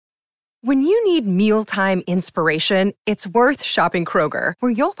When you need mealtime inspiration, it's worth shopping Kroger,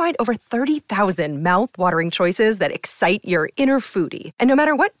 where you'll find over 30,000 mouth-watering choices that excite your inner foodie. And no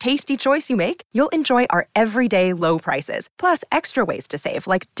matter what tasty choice you make, you'll enjoy our everyday low prices, plus extra ways to save,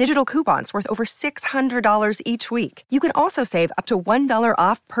 like digital coupons worth over $600 each week. You can also save up to $1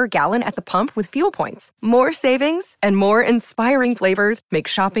 off per gallon at the pump with fuel points. More savings and more inspiring flavors make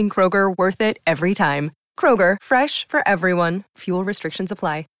shopping Kroger worth it every time. Kroger, fresh for everyone. Fuel restrictions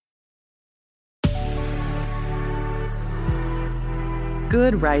apply.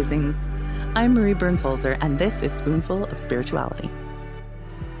 Good risings. I'm Marie Burns-Holzer, and this is Spoonful of Spirituality.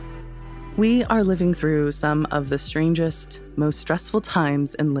 We are living through some of the strangest, most stressful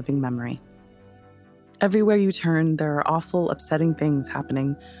times in living memory. Everywhere you turn, there are awful, upsetting things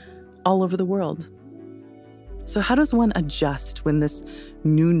happening all over the world. So how does one adjust when this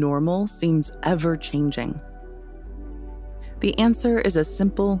new normal seems ever-changing? The answer is as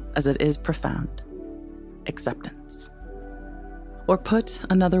simple as it is profound: acceptance. Or put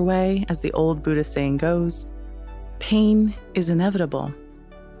another way, as the old Buddhist saying goes, pain is inevitable.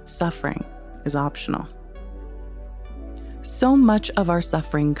 Suffering is optional. So much of our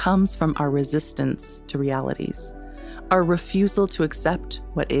suffering comes from our resistance to realities, our refusal to accept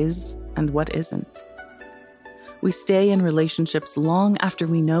what is and what isn't. We stay in relationships long after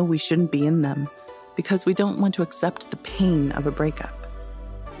we know we shouldn't be in them because we don't want to accept the pain of a breakup.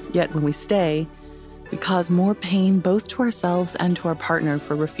 Yet when we stay, we cause more pain both to ourselves and to our partner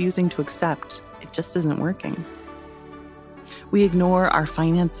for refusing to accept it just isn't working. We ignore our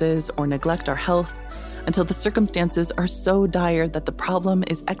finances or neglect our health until the circumstances are so dire that the problem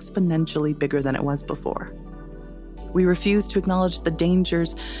is exponentially bigger than it was before. We refuse to acknowledge the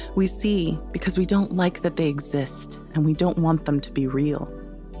dangers we see because we don't like that they exist and we don't want them to be real.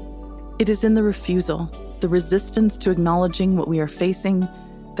 It is in the refusal, the resistance to acknowledging what we are facing,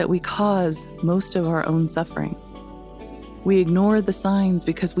 that we cause most of our own suffering. We ignore the signs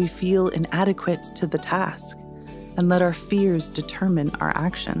because we feel inadequate to the task and let our fears determine our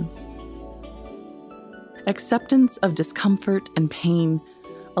actions. Acceptance of discomfort and pain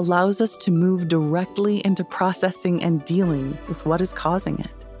allows us to move directly into processing and dealing with what is causing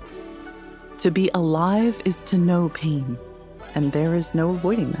it. To be alive is to know pain, and there is no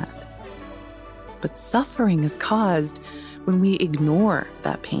avoiding that. But suffering is caused when we ignore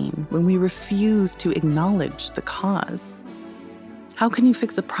that pain, when we refuse to acknowledge the cause. How can you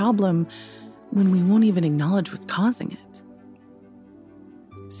fix a problem when we won't even acknowledge what's causing it?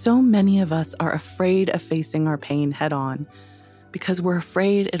 So many of us are afraid of facing our pain head on because we're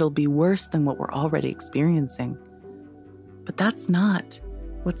afraid it'll be worse than what we're already experiencing. But that's not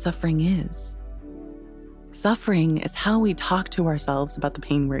what suffering is. Suffering is how we talk to ourselves about the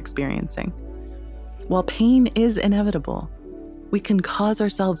pain we're experiencing. While pain is inevitable, we can cause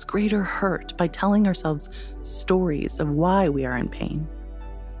ourselves greater hurt by telling ourselves stories of why we are in pain.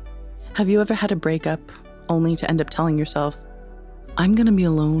 Have you ever had a breakup only to end up telling yourself, I'm going to be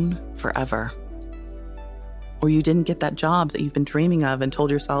alone forever? Or you didn't get that job that you've been dreaming of and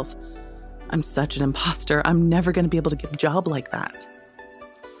told yourself, I'm such an imposter, I'm never going to be able to get a job like that.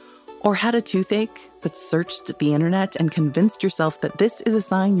 Or had a toothache but searched the internet and convinced yourself that this is a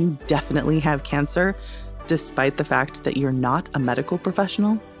sign you definitely have cancer, despite the fact that you're not a medical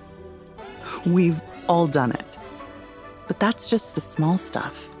professional? We've all done it. But that's just the small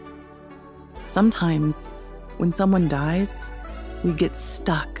stuff. Sometimes, when someone dies, we get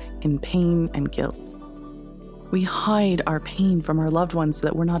stuck in pain and guilt. We hide our pain from our loved ones so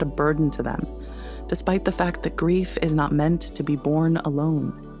that we're not a burden to them, despite the fact that grief is not meant to be borne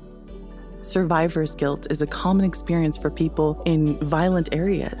alone. Survivor's guilt is a common experience for people in violent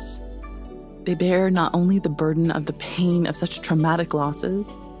areas. They bear not only the burden of the pain of such traumatic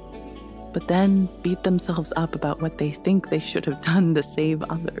losses, but then beat themselves up about what they think they should have done to save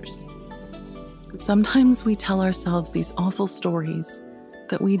others. Sometimes we tell ourselves these awful stories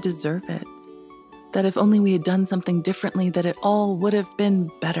that we deserve it, that if only we had done something differently, that it all would have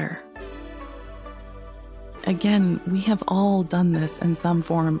been better. Again, we have all done this in some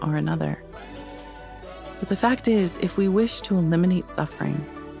form or another. But the fact is, if we wish to eliminate suffering,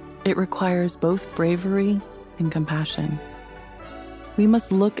 it requires both bravery and compassion. We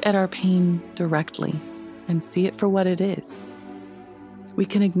must look at our pain directly and see it for what it is. We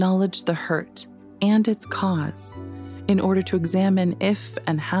can acknowledge the hurt and its cause in order to examine if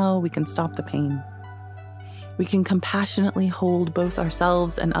and how we can stop the pain. We can compassionately hold both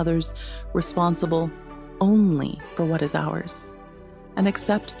ourselves and others responsible only for what is ours, and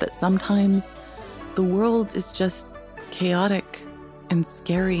accept that sometimes the world is just chaotic and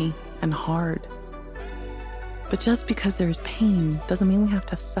scary and hard. But just because there is pain doesn't mean we have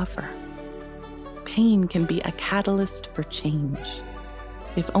to suffer. pain can be a catalyst for change,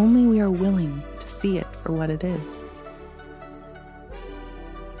 if only we are willing to see it for what it is.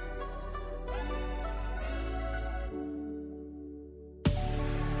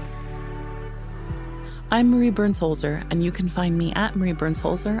 I'm Marie Burns-Holzer, and you can find me at Marie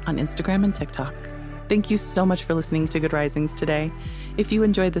Burns-Holzer on Instagram and TikTok. Thank you so much for listening to Good Risings today. If you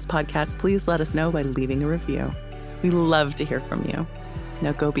enjoyed this podcast, please let us know by leaving a review. We love to hear from you.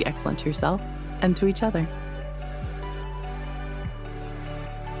 Now go be excellent to yourself and to each other.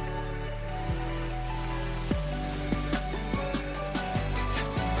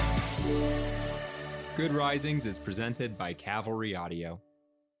 Good Risings is presented by Cavalry Audio.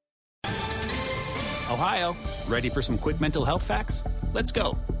 Ohio, ready for some quick mental health facts? Let's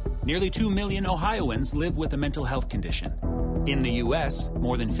go. Nearly 2 million Ohioans live with a mental health condition. In the U.S.,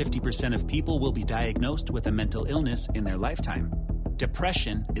 more than 50% of people will be diagnosed with a mental illness in their lifetime.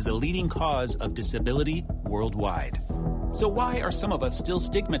 Depression is a leading cause of disability worldwide. So why are some of us still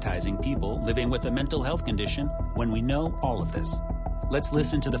stigmatizing people living with a mental health condition when we know all of this? Let's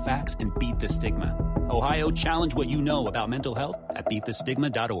listen to the facts and beat the stigma. Ohio, challenge what you know about mental health at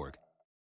beatthestigma.org.